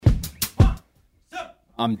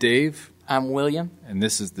I'm Dave, I'm William. and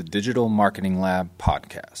this is the Digital Marketing Lab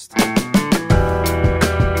podcast.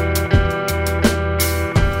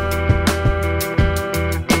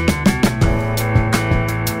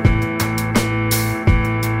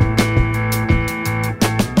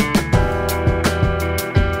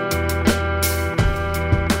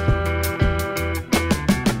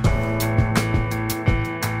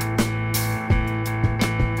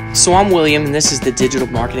 So I'm William, and this is the Digital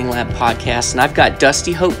Marketing Lab podcast, and I've got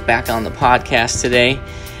Dusty Hope back on the podcast today.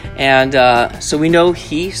 And so we know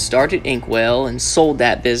he started Inkwell and sold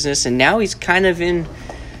that business, and now he's kind of in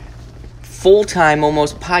full-time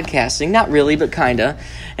almost podcasting. Not really, but kind of.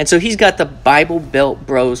 And so he's got the Bible Belt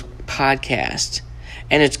Bros podcast,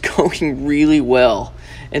 and it's going really well.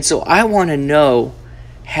 And so I want to know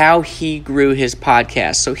how he grew his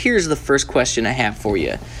podcast. So here's the first question I have for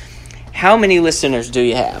you. How many listeners do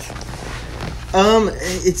you have?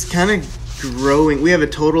 It's kind of growing. We have a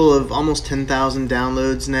total of almost 10,000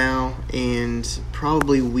 downloads now, and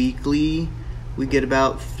probably weekly we get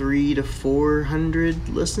about 300 to 400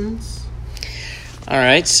 listens. All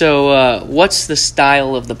right. So what's the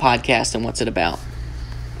style of the podcast and what's it about?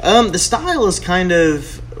 The style is kind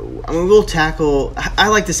of, we'll tackle, I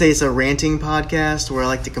like to say it's a ranting podcast where I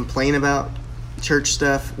like to complain about church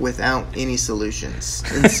stuff without any solutions,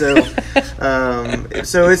 and so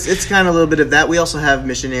so it's kind of a little bit of that. We also have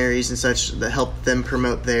missionaries and such that help them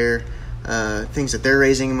promote their things that they're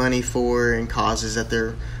raising money for and causes that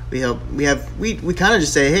we kind of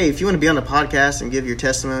just say, hey, if you want to be on a podcast and give your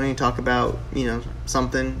testimony and talk about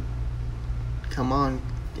something, come on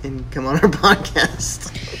our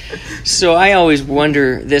podcast. So I always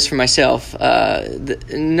wonder this for myself.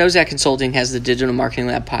 Nozak Consulting has the Digital Marketing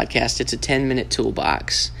Lab podcast. It's a 10-minute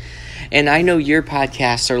toolbox. And I know your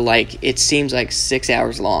podcasts are it seems like 6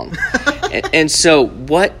 hours long. and so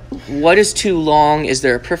what is too long? Is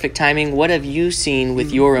there a perfect timing? What have you seen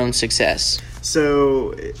with your own success?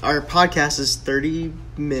 So our podcast is 30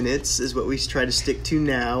 minutes is what we try to stick to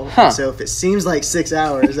now. Huh. So if it seems like 6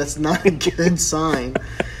 hours, that's not a good sign.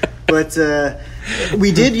 But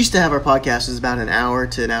we did used to have our podcast was about an hour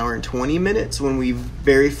to an hour and 20 minutes when we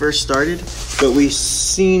very first started. But we've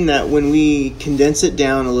seen that when we condense it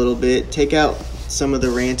down a little bit, take out some of the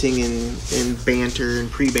ranting and banter and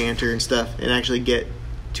pre-banter and stuff, and actually get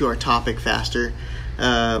to our topic faster,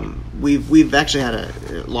 we've actually had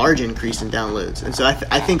a large increase in downloads. And so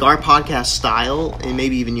I think our podcast style, and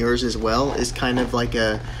maybe even yours as well, is kind of like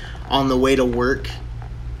a on the way to work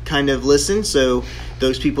kind of listen. So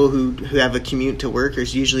those people who have a commute to work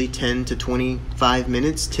is usually 10 to 25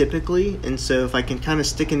 minutes typically. And so if I can kind of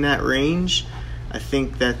stick in that range, I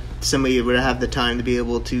think that somebody would have the time to be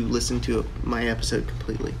able to listen to my episode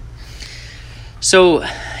completely. So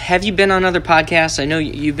have you been on other podcasts? I know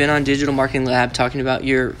you've been on Digital Marketing Lab talking about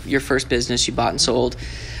your first business you bought and sold.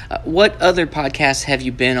 What other podcasts have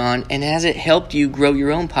you been on, and has it helped you grow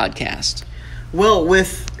your own podcast? Well,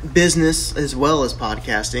 with business as well as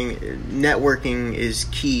podcasting, networking is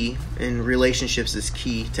key, and relationships is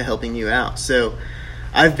key to helping you out. So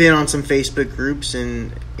I've been on some Facebook groups,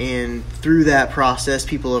 and through that process,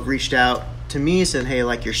 people have reached out to me, said, hey, I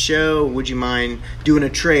like your show, would you mind doing a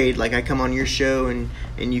trade? Like I come on your show and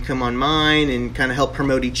you come on mine, and kind of help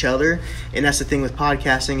promote each other. And that's the thing with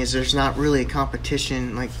podcasting, is there's not really a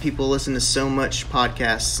competition. Like people listen to so much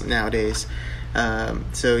podcasts nowadays.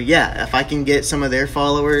 So yeah, if I can get some of their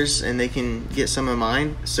followers and they can get some of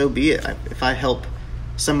mine, so be it. If I help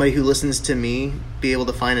somebody who listens to me be able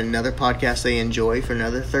to find another podcast they enjoy for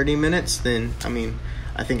another 30 minutes, then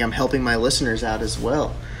I think I'm helping my listeners out as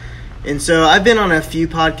well. And so I've been on a few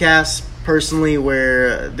podcasts personally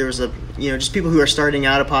where there was just people who are starting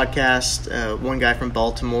out a podcast, one guy from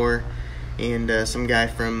Baltimore and some guy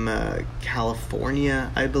from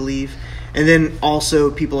California, I believe. And then also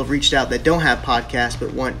people have reached out that don't have podcasts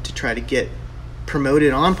but want to try to get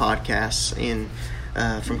promoted on podcasts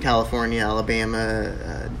from California,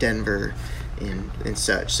 Alabama, Denver, and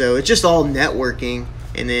such. So it's just all networking.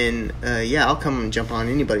 And then, I'll come and jump on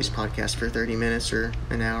anybody's podcast for 30 minutes or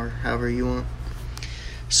an hour, however you want.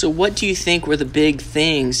 So what do you think were the big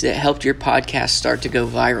things that helped your podcast start to go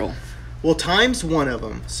viral? Well, time's one of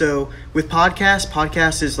them. So with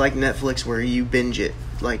podcast is like Netflix where you binge it.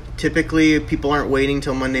 Like typically people aren't waiting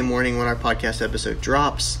till Monday morning when our podcast episode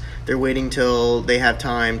drops. They're waiting till they have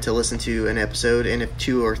time to listen to an episode. And if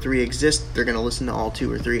 2 or 3 exist, they're going to listen to all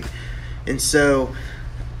 2 or 3. And so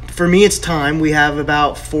for me, it's time. We have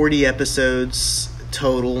about 40 episodes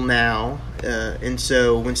total now. And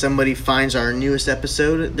so when somebody finds our newest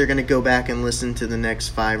episode, they're going to go back and listen to the next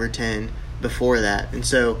 5 or 10 before that. And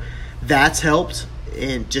so that's helped.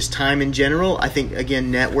 and just time in general. I think,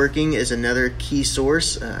 again, networking is another key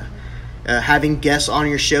source. Having guests on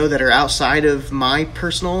your show that are outside of my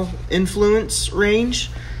personal influence range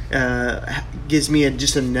gives me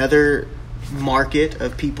just another market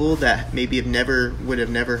of people that maybe would have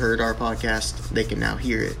never heard our podcast. They can now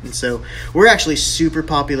hear it. And so we're actually super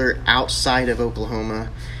popular outside of Oklahoma.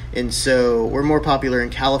 And so we're more popular in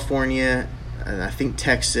California, I think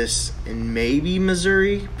Texas, and maybe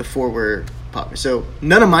Missouri before we're popular. So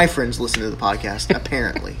none of my friends listen to the podcast,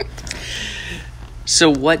 apparently. So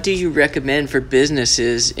what do you recommend for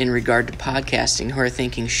businesses in regard to podcasting who are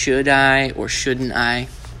thinking, should I or shouldn't I?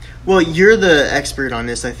 Well, you're the expert on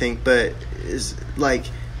this, I think, but is like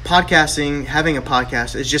podcasting, having a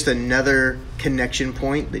podcast is just another connection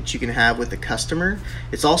point that you can have with the customer.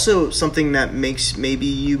 It's also something that makes maybe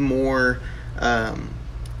you more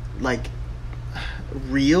like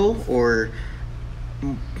real, or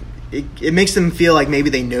it makes them feel like maybe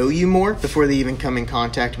they know you more before they even come in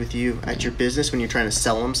contact with you at your business when you're trying to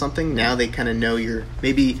sell them something. Now they kind of know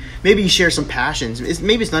maybe you share some passions.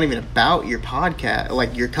 Maybe it's not even about your podcast,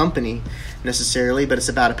 like your company necessarily, but it's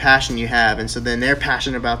about a passion you have. And so then they're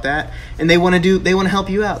passionate about that, and they want to help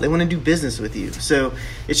you out. They want to do business with you. So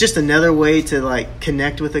it's just another way to like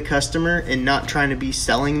connect with a customer and not trying to be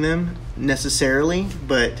selling them necessarily,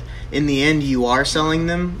 but in the end you are selling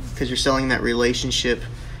them because you're selling that relationship.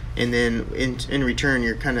 And then in return,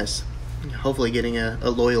 you're kind of hopefully getting a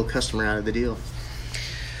loyal customer out of the deal.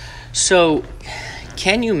 So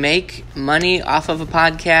can you make money off of a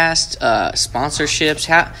podcast,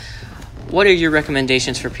 sponsorships? What are your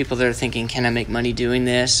recommendations for people that are thinking, can I make money doing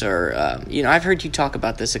this? Or, I've heard you talk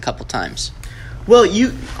about this a couple times. Well,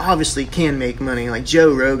 you obviously can make money. Like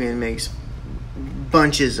Joe Rogan makes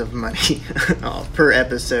bunches of money per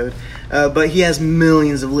episode, but he has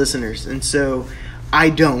millions of listeners. And so I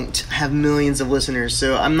don't have millions of listeners,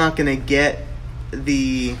 so I'm not going to get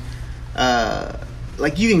the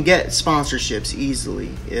you can get sponsorships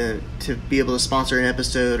easily to be able to sponsor an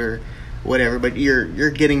episode or whatever, but you're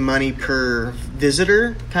getting money per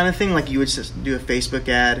visitor kind of thing. Like you would just do a Facebook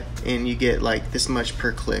ad and you get like this much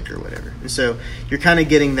per click or whatever. And so you're kind of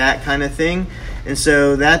getting that kind of thing. And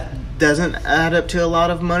so that doesn't add up to a lot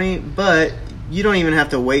of money, but you don't even have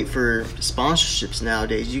to wait for sponsorships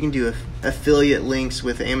nowadays. You can do affiliate links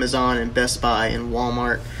with Amazon and Best Buy and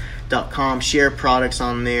Walmart.com, share products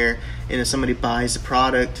on there, and if somebody buys the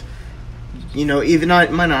product,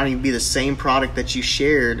 it might not even be the same product that you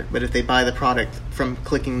shared, but if they buy the product from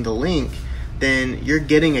clicking the link, then you're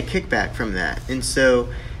getting a kickback from that. And so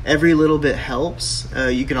every little bit helps.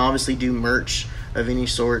 You can obviously do merch of any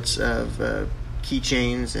sorts of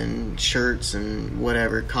keychains and shirts and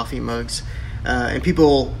whatever, coffee mugs. And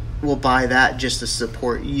people will buy that just to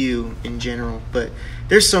support you in general. But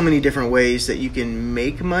there's so many different ways that you can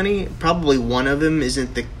make money. Probably one of them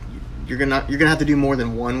isn't you're gonna have to do more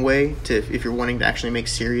than one way if you're wanting to actually make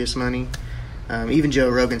serious money. Even Joe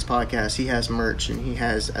Rogan's podcast, he has merch and he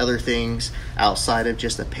has other things outside of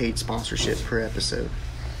just a paid sponsorship per episode.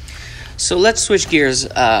 So let's switch gears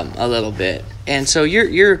a little bit. And so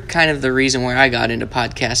you're kind of the reason why I got into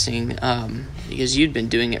podcasting, because you'd been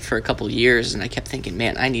doing it for a couple of years, and I kept thinking,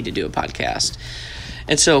 man, I need to do a podcast.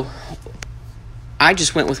 And so I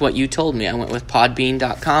just went with what you told me. I went with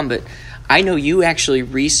podbean.com, but I know you actually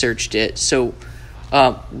researched it. So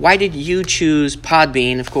why did you choose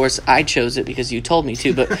Podbean? Of course, I chose it because you told me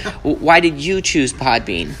to, but why did you choose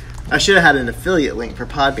Podbean? I should have had an affiliate link for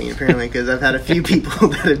Podbean, apparently, because I've had a few people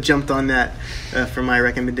that have jumped on that for my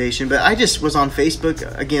recommendation. But I just was on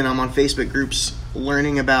Facebook. Again, I'm on Facebook groups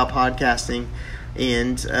learning about podcasting,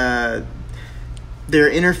 and their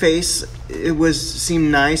interface, seemed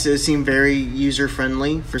nice. It seemed very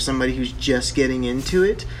user-friendly for somebody who's just getting into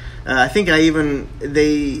it. I think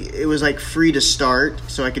it was like free to start,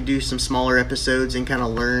 so I could do some smaller episodes and kind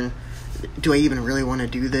of learn, do I even really want to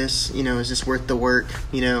do this? Is this worth the work?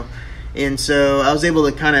 And so I was able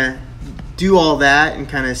to kind of do all that and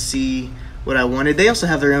kind of see what I wanted. They also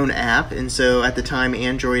have their own app, and so at the time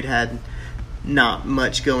Android had not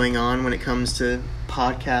much going on when it comes to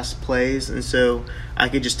podcast plays, and so I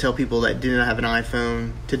could just tell people that didn't have an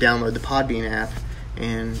iPhone to download the Podbean app,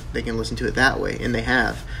 and they can listen to it that way, and they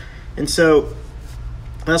have. And so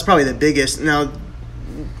that's probably the biggest. Now,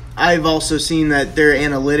 I've also seen that their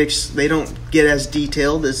analytics, they don't get as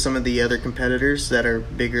detailed as some of the other competitors that are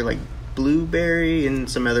bigger, like Blueberry and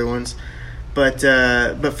some other ones. But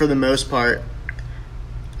for the most part,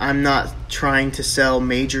 I'm not trying to sell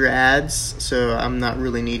major ads, so I'm not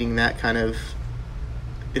really needing that kind of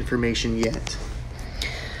information yet.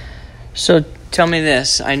 So Tell me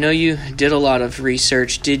this. I know you did a lot of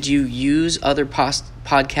research. Did you use other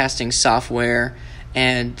podcasting software,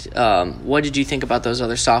 and what did you think about those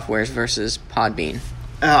other softwares versus Podbean?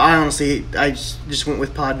 I just went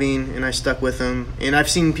with Podbean, and I stuck with them. And I've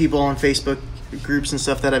seen people on Facebook groups and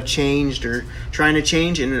stuff that have changed or trying to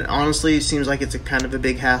change, and honestly, it seems like it's a kind of a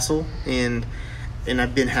big hassle. And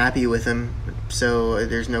I've been happy with them, so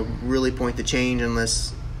there's no really point to change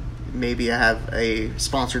unless maybe I have a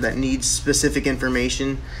sponsor that needs specific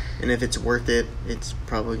information, and if it's worth it, it's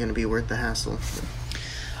probably going to be worth the hassle.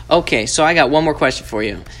 Okay, so I got one more question for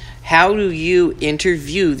you. How do you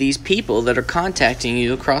interview these people that are contacting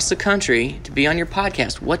you across the country to be on your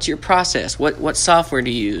podcast? What's your process? What software do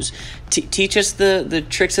you use? Teach us the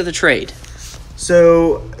tricks of the trade.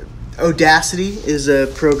 So Audacity is a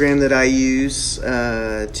program that I use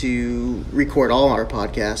to record all our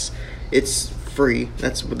podcasts. It's free.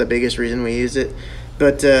 That's the biggest reason we use it.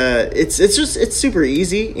 But it's super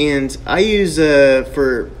easy, and I use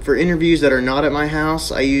for interviews that are not at my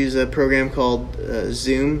house, I use a program called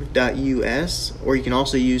Zoom.us, or you can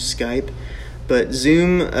also use Skype. But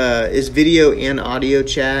Zoom is video and audio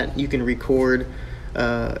chat. You can record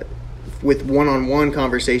with one-on-one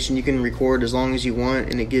conversation. You can record as long as you want,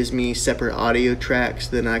 and it gives me separate audio tracks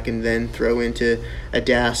that I can then throw into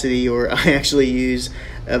Audacity, or I actually use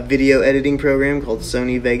a video editing program called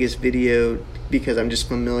Sony Vegas Video because I'm just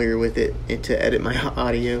familiar with it and to edit my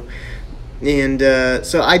audio. And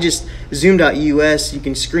so I just, Zoom.us, you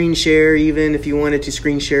can screen share even if you wanted to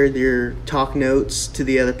screen share your talk notes to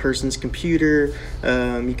the other person's computer.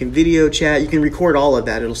 You can video chat. You can record all of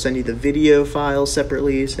that. It'll send you the video file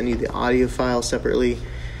separately, send you the audio file separately.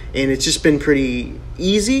 And it's just been pretty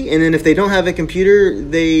easy. And then if they don't have a computer,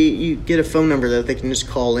 you get a phone number that they can just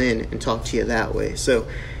call in and talk to you that way. So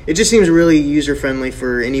it just seems really user-friendly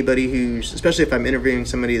for anybody who's, especially if I'm interviewing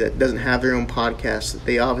somebody that doesn't have their own podcast.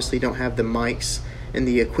 They obviously don't have the mics and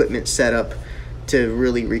the equipment set up to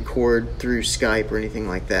really record through Skype or anything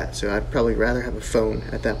like that. So I'd probably rather have a phone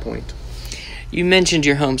at that point. You mentioned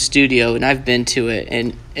your home studio, and I've been to it.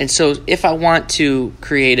 And so if I want to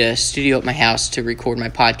create a studio at my house to record my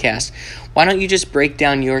podcast, why don't you just break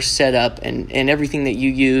down your setup and everything that you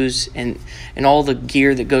use and all the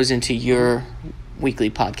gear that goes into your weekly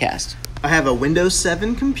podcast? I have a Windows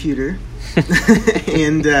 7 computer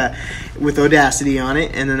and with Audacity on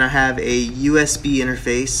it, and then I have a USB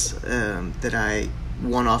interface that I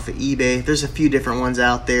won off of eBay. There's a few different ones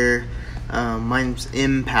out there. Mine's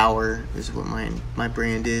M-Power is what my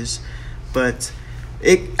brand is, but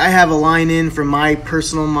I have a line in from my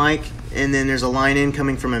personal mic, and then there's a line in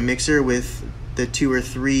coming from a mixer with the 2 or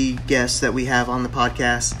 3 guests that we have on the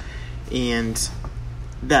podcast, and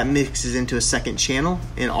that mixes into a second channel,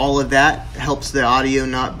 and all of that helps the audio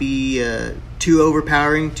not be too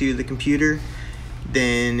overpowering to the computer.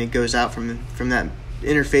 Then it goes out from that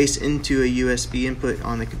interface into a USB input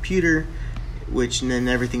on the computer, which then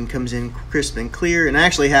everything comes in crisp and clear. And I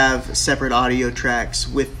actually have separate audio tracks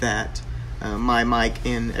with that, my mic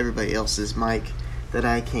and everybody else's mic, that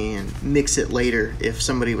I can mix it later if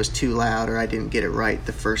somebody was too loud or I didn't get it right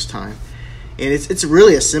the first time. And it's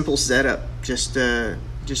really a simple setup, just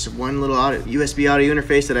one little USB audio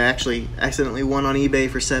interface that I actually accidentally won on eBay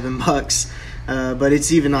for $7. But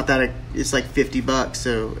it's even not that, it's like $50.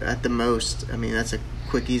 So at the most, I mean, that's a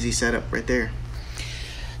quick, easy setup right there.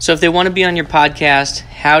 So if they want to be on your podcast,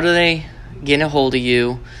 how do they get a hold of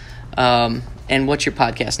you? And what's your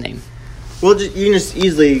podcast name? Well, you can just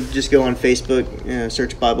easily just go on Facebook,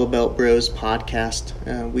 search Bible Belt Bros Podcast.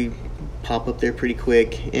 We pop up there pretty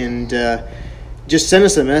quick, and just send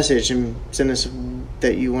us a message and send us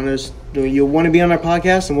that you want to be on our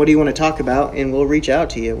podcast and what do you want to talk about, and we'll reach out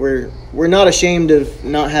to you. We're not ashamed of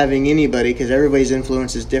not having anybody, because everybody's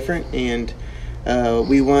influence is different, and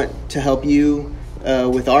we want to help you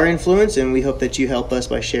with our influence, and we hope that you help us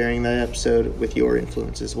by sharing that episode with your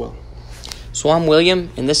influence as well. So I'm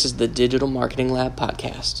William, and this is the Digital Marketing Lab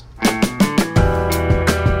Podcast.